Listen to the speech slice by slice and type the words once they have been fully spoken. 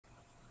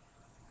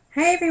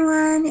Hi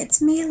everyone,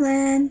 it's me,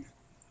 Lynn.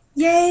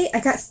 Yay,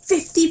 I got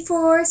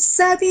 54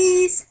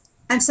 subbies!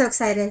 I'm so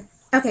excited.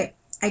 Okay,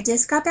 I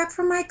just got back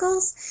from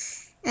Michael's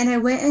and I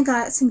went and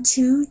got some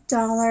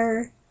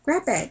 $2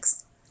 grab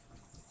bags.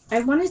 I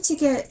wanted to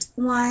get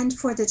one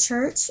for the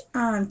church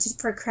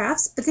for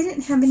crafts, but they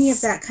didn't have any of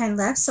that kind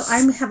left, so I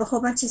have a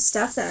whole bunch of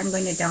stuff that I'm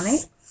going to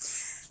donate.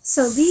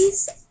 So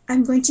these,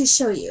 I'm going to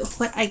show you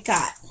what I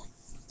got.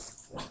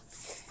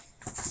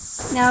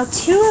 Now,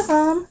 two of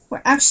them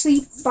were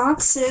actually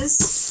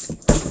boxes.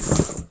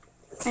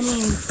 I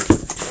mean,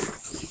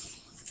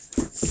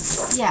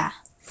 yeah.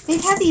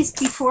 They've had these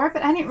before,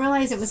 but I didn't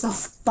realize it was a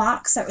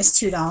box that was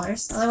 $2.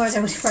 Otherwise, I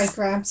would have probably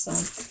grabbed some.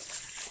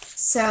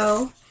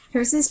 So,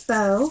 here's this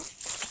bow.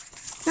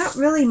 Not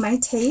really my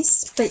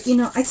taste, but you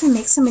know, I can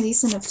make some of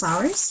these into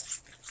flowers.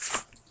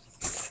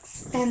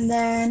 And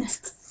then,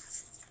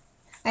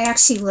 I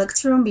actually looked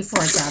through them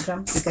before I grabbed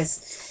them,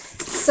 because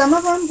some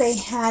of them, they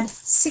had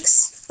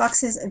 6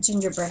 boxes of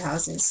gingerbread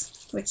houses,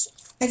 which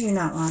I do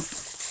not want.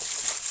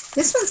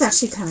 This one's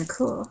actually kind of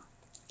cool.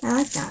 I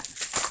like that.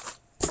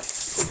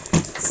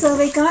 So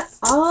they got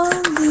all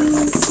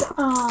these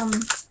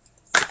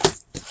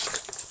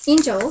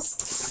angels.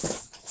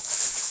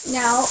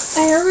 Now,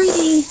 I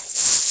already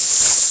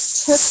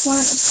took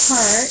one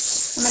apart.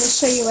 I'm going to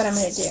show you what I'm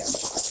going to do.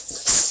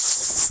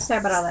 Sorry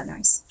about all that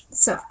noise.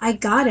 So I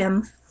got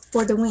him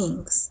for the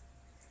wings.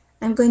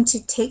 I'm going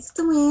to take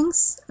the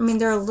wings. I mean,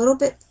 they're a little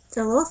thick.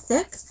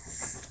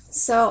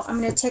 So I'm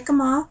going to take them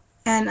off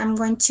and I'm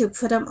going to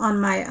put them on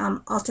my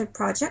altered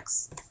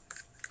projects.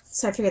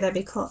 So I figured that'd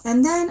be cool.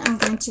 And then I'm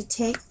going to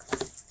take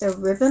the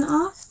ribbon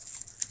off.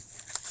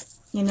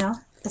 You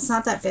know, it's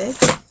not that big.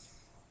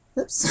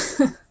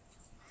 Oops.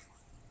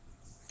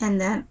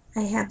 And then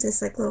I have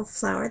this like little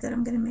flower that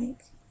I'm going to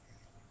make.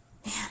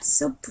 Man, it's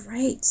so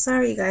bright.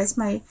 Sorry, you guys.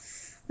 My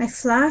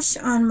flash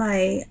on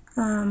my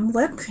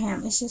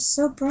webcam is just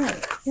so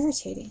bright.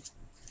 Irritating.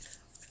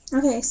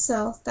 Okay,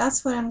 so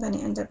that's what I'm going to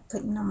end up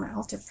putting on my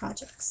altar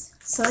projects.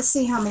 So let's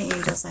see how many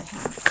angels I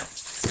have.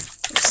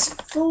 There's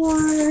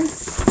 4,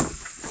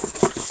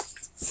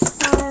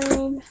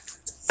 5,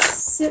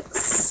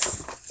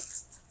 6,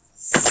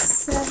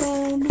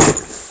 7,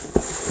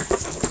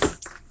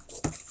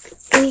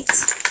 8,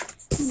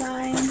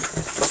 9.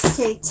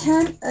 Okay,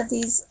 10 of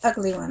these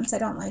ugly ones. I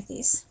don't like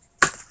these.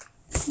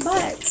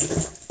 But,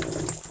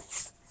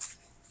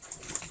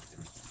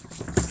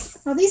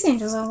 well, these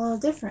angels are a little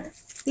different.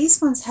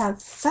 These ones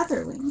have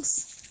feather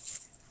wings.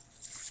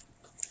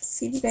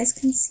 See if you guys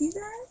can see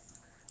that?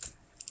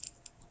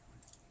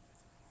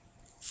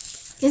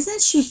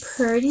 Isn't she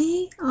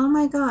pretty? Oh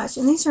my gosh.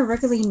 And these are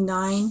regularly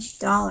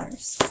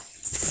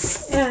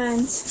 $9.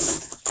 And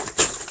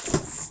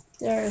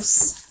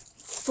there's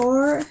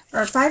 4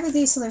 or 5 of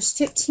these, so there's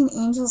 15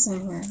 angels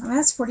in here. I mean,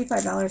 that's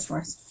 $45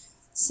 worth.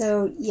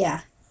 So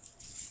yeah,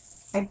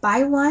 I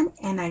buy one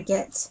and I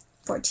get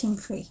 14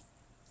 free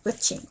with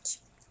change.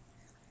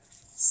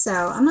 So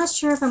I'm not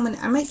sure if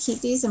I might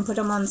keep these and put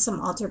them on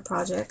some altar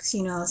projects,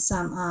 you know,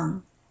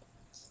 some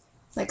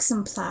like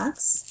some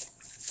plaques.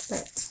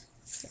 But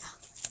yeah.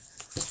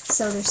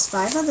 So there's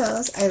 5 of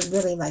those. I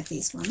really like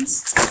these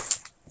ones.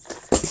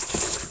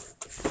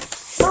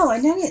 Oh,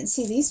 and I didn't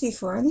see these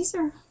before. These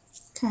are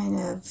kind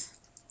of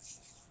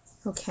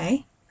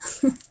okay.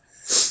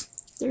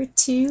 They're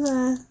 2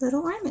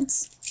 little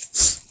ornaments.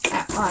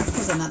 Oh,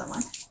 here's another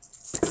one.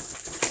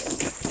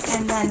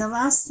 And then the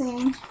last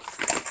thing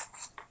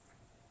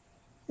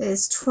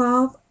is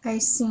 12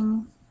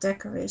 icing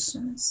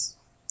decorations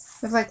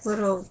with like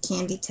little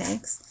candy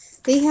tags.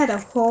 They had a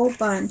whole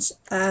bunch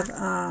of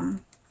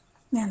man,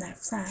 that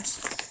flash.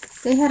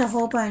 They had a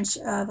whole bunch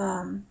of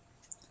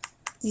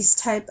these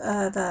type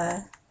of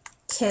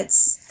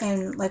kits,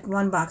 and like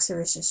one box there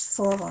was just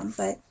full of them,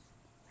 but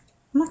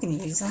I'm not going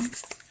to use them.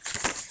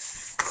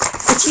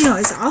 But you know,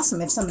 it's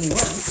awesome if somebody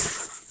would.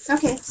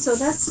 Okay, so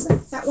that's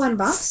that one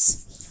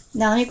box.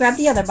 Now let me grab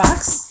the other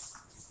box.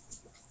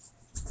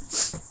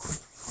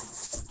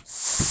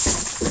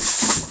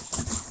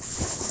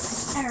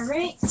 All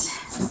right.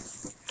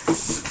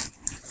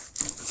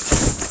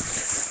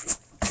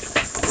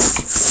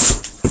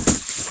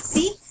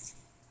 See?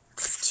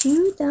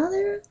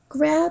 $2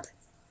 grab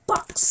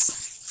box.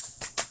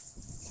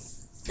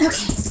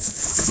 Okay.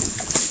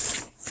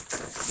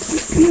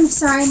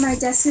 Sorry, my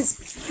desk is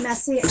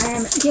messy. I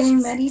am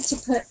getting ready to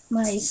put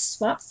my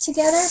swap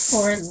together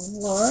for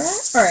Laura.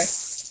 Or,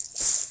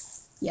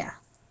 yeah,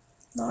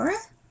 Laura?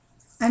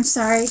 I'm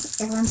sorry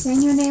if I'm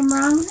saying your name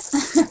wrong.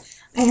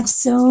 I have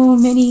so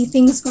many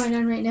things going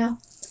on right now.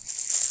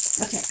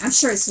 Okay, I'm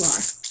sure it's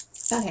Laura.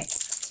 Okay.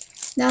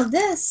 Now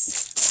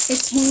this,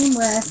 it came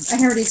with, I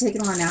had already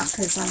taken one out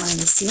because I wanted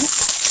to see it.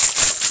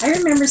 I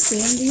remember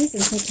seeing these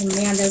and thinking,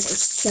 man, those are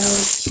so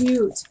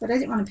cute. But I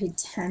didn't want to pay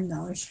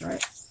 $10 for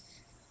it.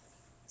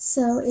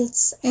 So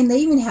it's, and they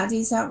even have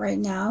these out right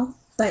now.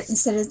 But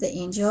instead of the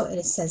angel,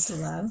 it says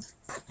love.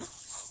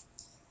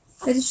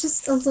 But it's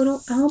just a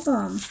little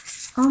album.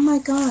 Oh my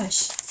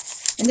gosh.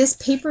 And this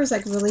paper is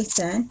like really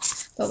thin.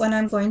 But what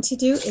I'm going to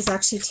do is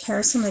actually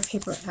tear some of the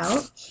paper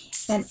out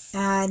and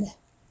add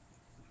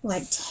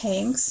like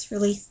tanks,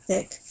 really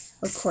thick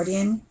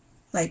accordion,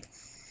 like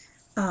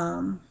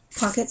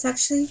pockets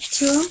actually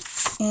to them.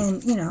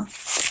 And you know,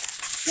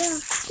 yeah,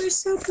 they're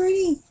so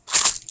pretty.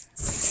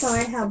 So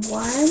I have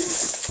 1,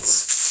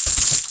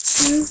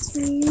 2,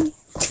 3,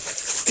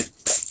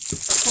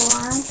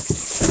 4,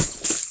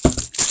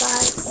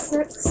 5,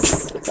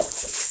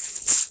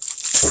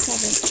 6,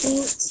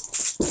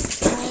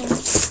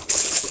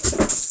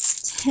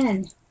 7, 8,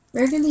 9, 10.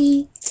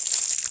 Regularly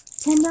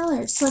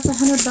 $10. So that's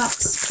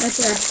 $100 right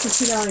there for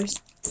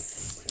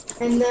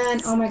 $2. And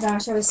then, oh my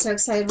gosh, I was so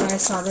excited when I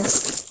saw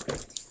this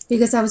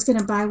because I was going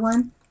to buy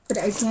one, but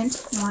I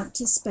didn't want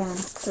to spend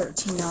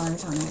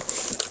 $13 on it.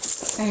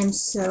 I am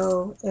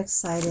so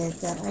excited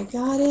that I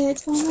got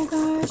it. Oh my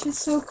gosh, it's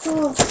so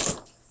cool.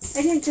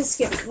 I didn't just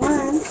get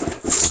one,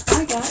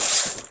 I got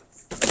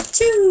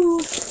 2.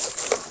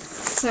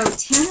 So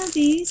 10 of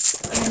these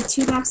and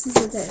 2 boxes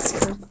of this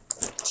for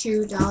 $2,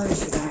 you guys.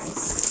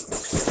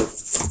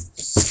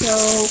 So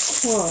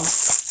cool.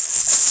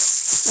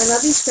 I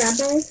love these grab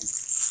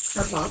bags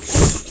or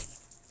boxes.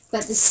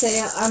 But the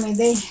sale, I mean,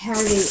 they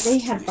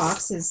had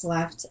boxes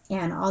left,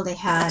 and all they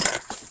had,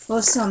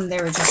 most of them,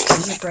 they were just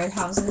gingerbread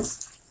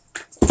houses.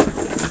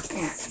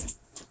 And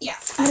yeah,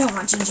 I don't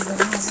want gingerbread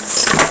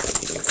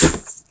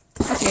houses.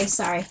 Okay,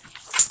 sorry.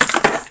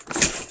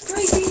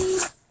 Crazy.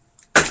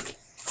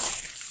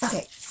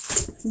 Okay,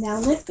 now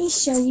let me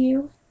show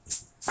you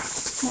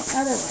my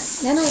other one.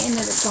 Then I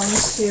ended up going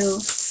to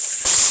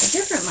a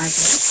different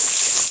market.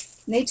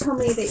 They told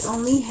me they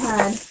only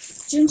had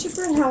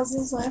gingerbread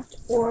houses left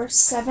or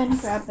 7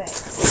 grab bags.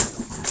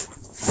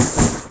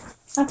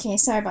 Okay,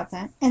 sorry about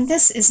that. And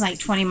this is like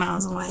 20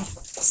 miles away.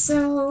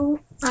 So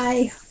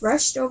I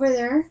rushed over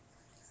there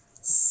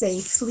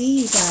safely,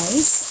 you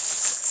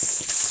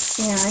guys.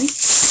 And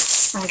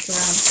I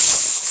grabbed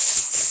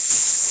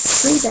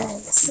 3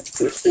 bags.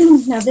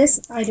 Now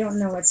this, I don't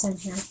know what's in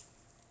here.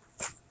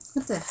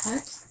 What the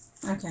heck?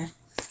 Okay.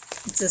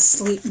 It's a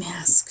sleep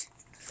mask.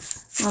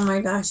 Oh my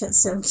gosh, that's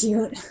so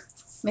cute.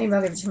 Maybe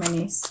I'll give it to my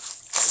niece.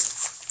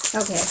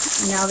 Okay,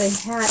 now they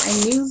had, I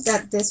knew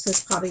that this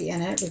was probably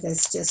in it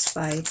because just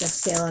by the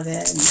feel of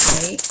it and the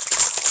weight.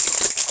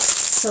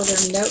 So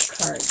they're note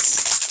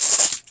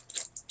cards,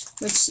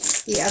 which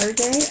the other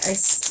day I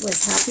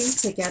was happy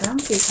to get them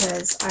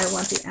because I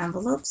want the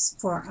envelopes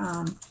for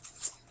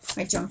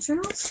my junk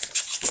journals.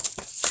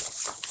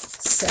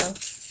 So,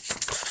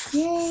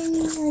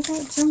 yay, I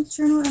got junk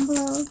journal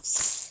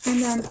envelopes.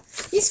 And then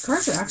these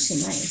cards are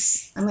actually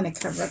nice. I'm going to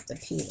cover up the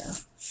P though,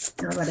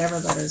 or whatever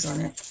letter's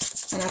on it.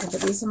 And I can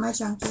put these in my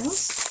junk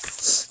journals.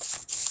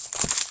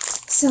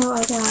 So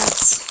I got 3,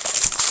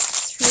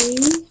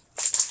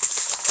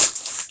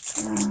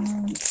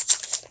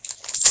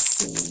 let's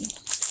see,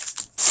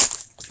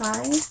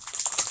 5,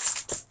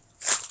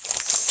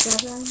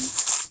 7,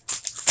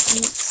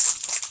 8,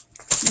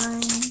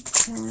 9,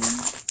 10,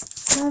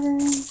 11,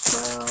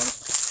 12,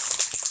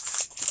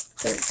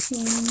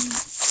 13,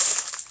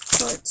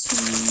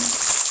 14,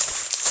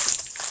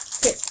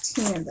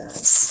 15 of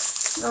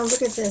those. Oh,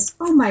 look at this.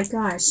 Oh my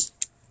gosh.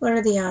 What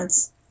are the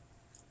odds?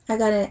 I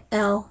got an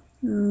L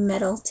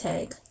metal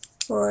tag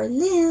for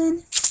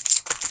Lynn.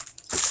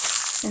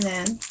 And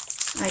then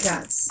I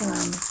got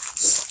some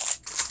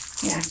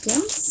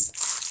napkins.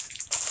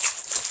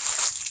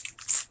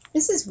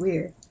 This is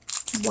weird.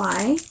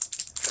 Y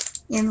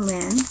in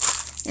Lynn,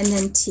 and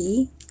then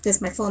T,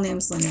 because my full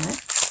name's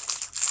Lynette.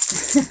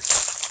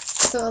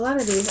 So a lot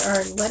of these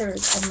are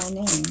letters of my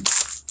name.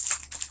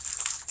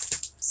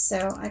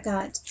 So I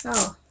got,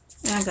 oh,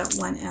 and I got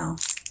 1 L.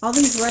 All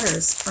these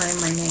letters are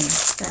in my name.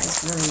 That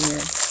is really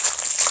weird.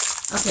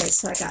 Okay,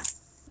 so I got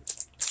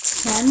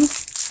 10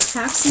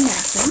 packs of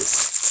napkins.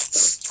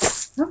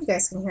 I hope you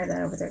guys can hear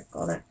that over there,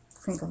 all that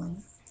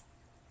crinkling.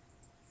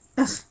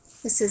 Ugh,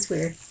 this is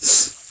weird.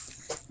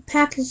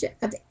 Package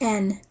of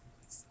N.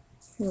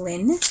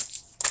 Lynn.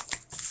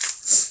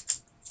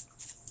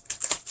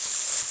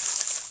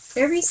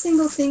 Every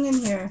single thing in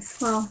here.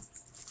 Well,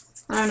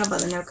 I don't know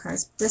about the note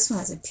cards. This one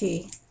has a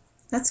P.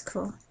 That's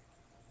cool.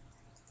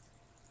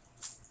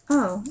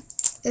 Oh,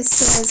 it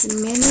says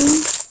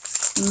mini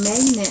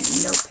magnet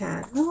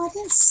notepad. Oh, I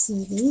didn't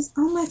see these.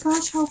 Oh my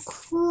gosh, how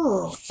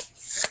cool.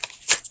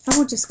 I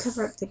will just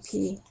cover up the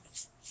P.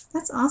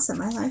 That's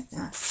awesome. I like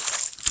that.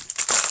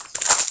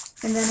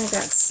 And then I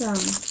got some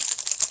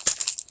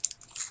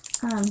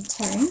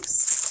tags.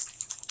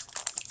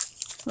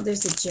 Well,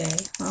 there's a J.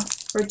 Well,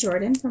 for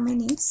Jordan, for my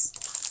niece.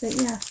 But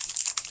yeah,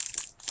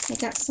 I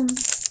got some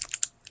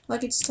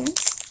luggage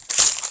tags.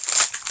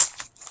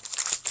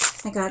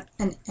 I got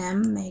an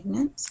M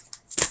magnet.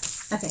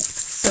 Okay,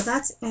 so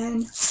that's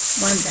in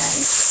 1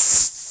 bag.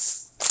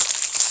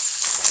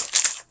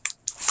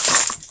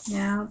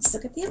 Now let's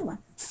look at the other one.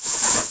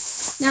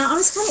 Now I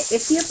was kind of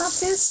iffy about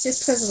this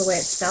just because of the way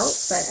it felt,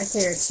 but I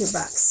figured $2.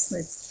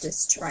 Let's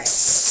just try it.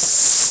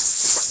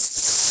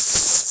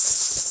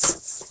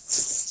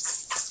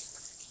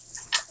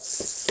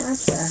 What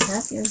the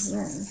heck is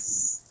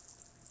this?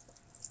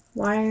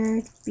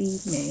 Wired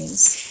bead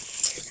maze.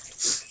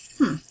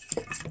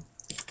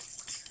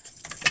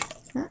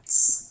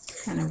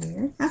 That's kind of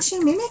weird.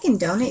 Actually, maybe I can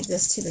donate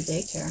this to the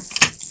daycare.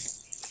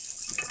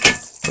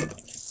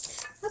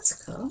 That's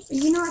cool.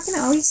 You know, I can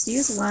always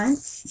use one,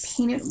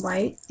 paint it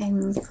white,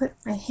 and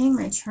hang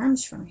my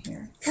charms from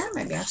here. That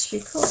might be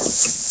actually cool.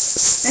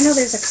 I know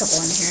there's a couple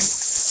in here.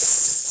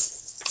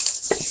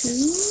 2,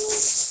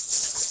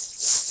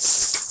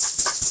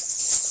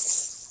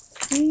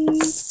 3,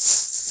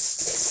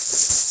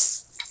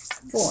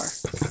 4.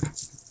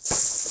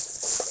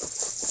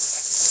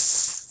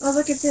 Oh,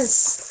 look at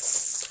this.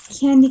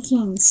 Candy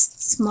canes.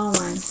 Small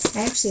one.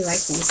 I actually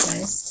like these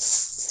guys.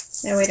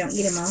 That way I don't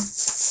eat them all.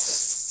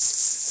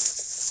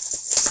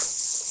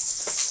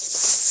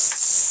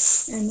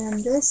 And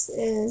then this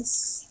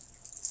is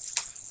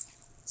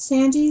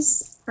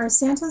Santa's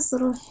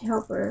Little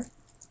Helper.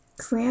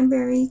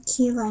 Cranberry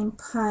key lime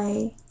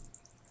pie.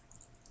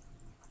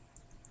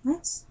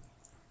 What?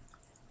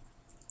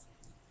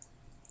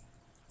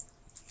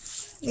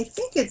 I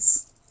think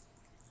it's...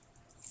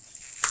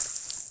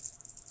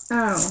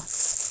 Oh.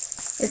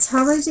 It's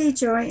holiday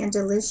joy and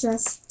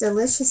delicious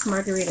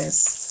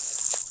margaritas.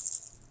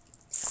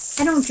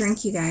 I don't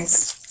drink, you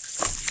guys.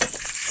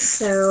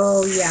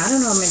 So, yeah, I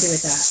don't know what I'm going to do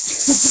with that.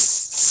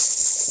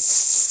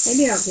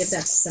 Maybe I'll give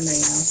that to somebody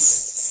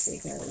else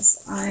because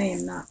I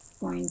am not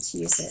going to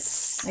use it.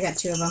 I got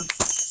 2 of them.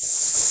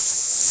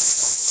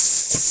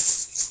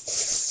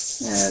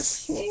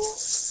 Okay.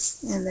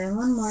 And then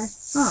one more.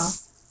 Oh.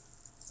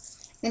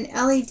 An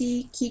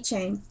LED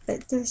keychain,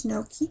 but there's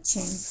no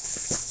keychain.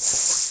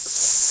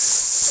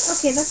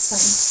 Okay, that's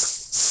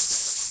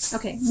fine.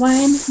 Okay,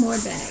 one more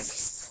bag.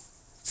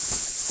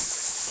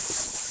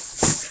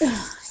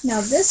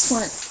 Now this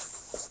one,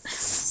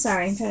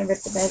 sorry, I'm trying to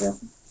rip the bag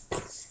open.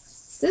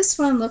 This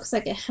one looks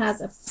like it has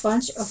a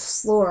bunch of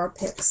floral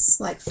picks,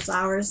 like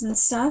flowers and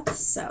stuff,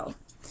 so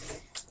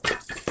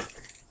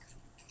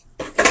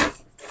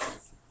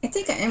I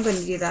think I am going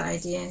to do that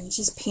idea and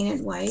just paint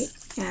it white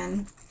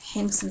and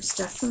hang some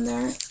stuff from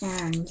there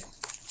and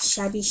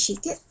shabby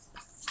chic it.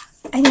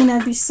 I think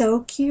that'd be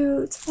so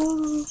cute.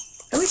 Oh,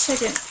 I wish I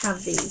didn't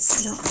have these.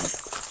 I don't like.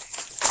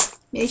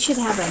 Maybe I should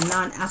have a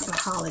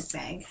non-alcoholic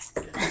bag.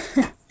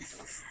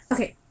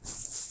 Okay.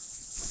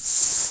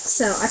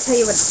 So I'll tell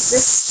you what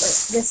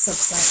this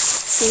looks like.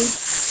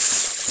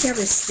 See how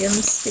the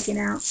stem's sticking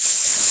out?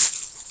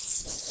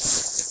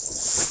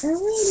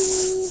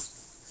 Alrighty.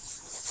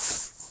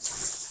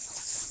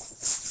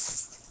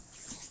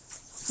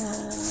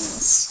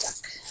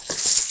 Stuck.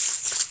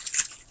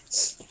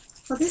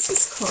 Well, this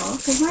is cool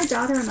because my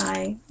daughter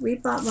and we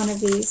bought one of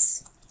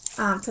these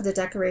for the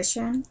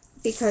decoration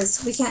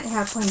because we can't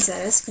have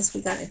poinsettias because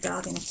we got a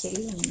dog and a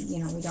kitty and, you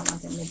know, we don't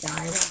want them to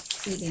die while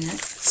eating it.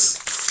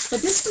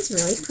 But this was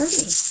really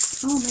pretty.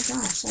 Oh my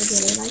gosh, I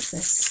really like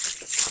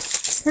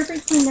this.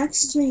 Perfect for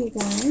next year, you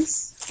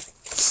guys.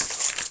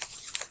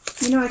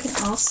 You know, I can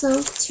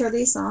also tear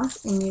these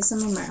off and use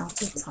them in my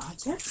altar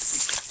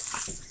projects.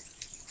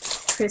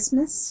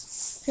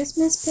 Christmas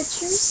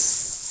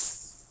pictures.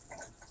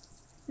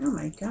 Oh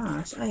my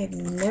gosh, I have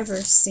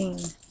never seen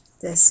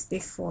this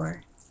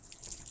before.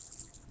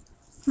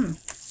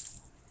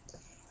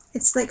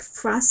 It's like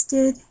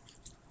frosted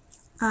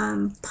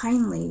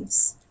pine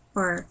leaves,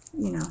 or,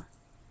 you know.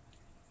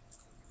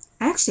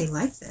 I actually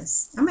like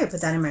this. I might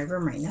put that in my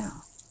room right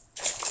now.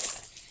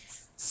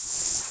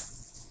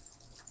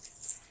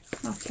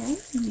 Okay,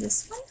 and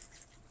this one.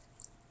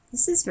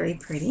 This is very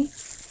pretty.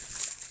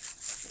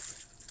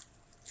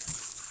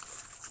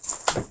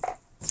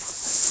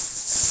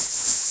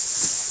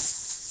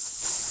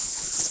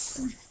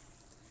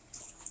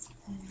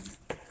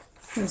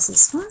 Here's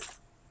this one.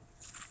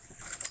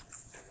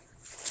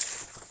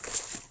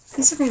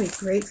 These are going to be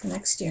great for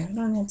next year. I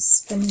don't have to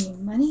spend any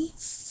money.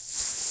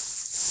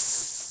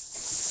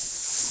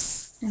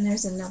 And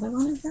there's another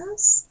one of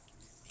those.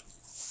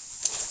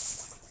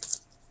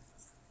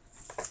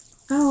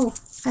 Oh,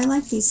 I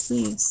like these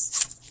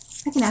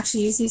leaves. I can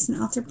actually use these in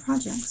altar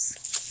projects.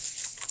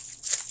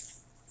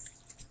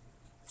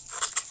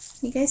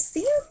 You guys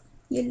see them?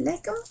 You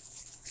like them?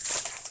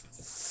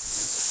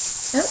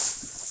 Oh,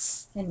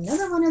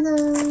 another one of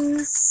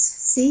those.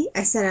 See,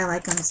 I said I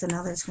like them, so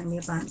now there's going to be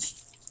a bunch.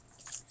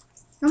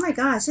 Oh my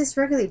gosh, it's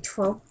regularly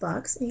 12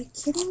 bucks. Are you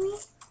kidding me?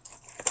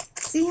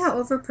 See how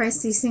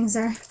overpriced these things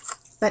are?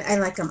 But I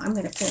like them. I'm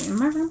going to put it in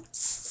my room.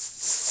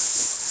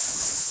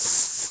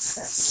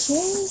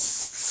 Okay.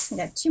 I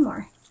got 2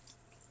 more.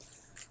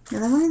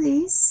 Another one of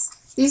these.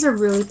 These are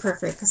really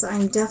perfect because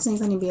I'm definitely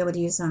going to be able to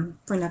use them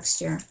for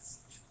next year.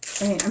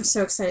 I mean, I'm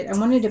so excited. I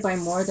wanted to buy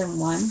more than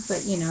one,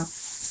 but you know,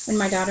 when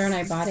my daughter and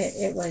I bought it,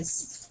 it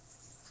was,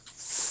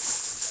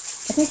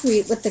 I think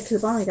with the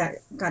coupon, we got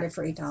it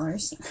for $8.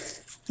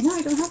 No,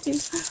 I don't have to.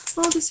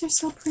 Oh, these are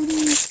so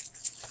pretty.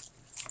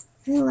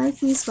 I like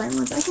these white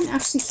ones. I can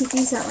actually keep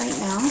these out right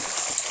now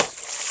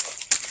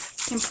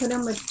and put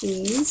them with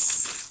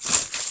these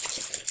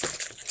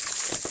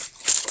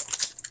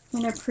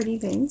in a pretty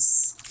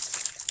vase.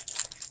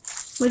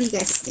 What do you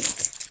guys think?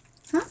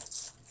 Huh?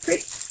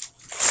 Pretty?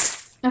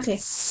 Okay.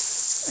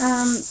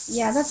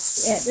 Yeah,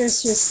 that's it.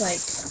 There's just like,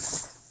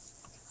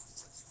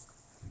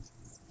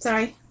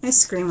 sorry, my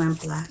screen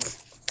went black.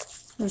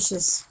 There's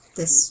just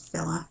this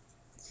fella.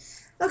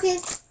 Okay.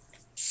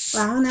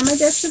 Wow, now my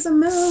desk is a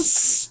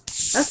mess.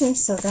 Okay,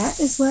 so that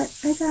is what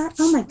I got.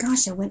 Oh my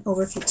gosh, I went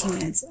over 15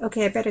 minutes.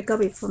 Okay, I better go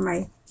before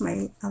my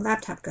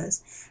laptop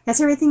goes. That's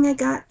everything I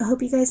got. I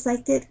hope you guys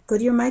liked it. Go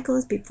to your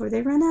Michaels before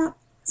they run out.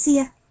 See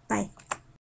ya. Bye.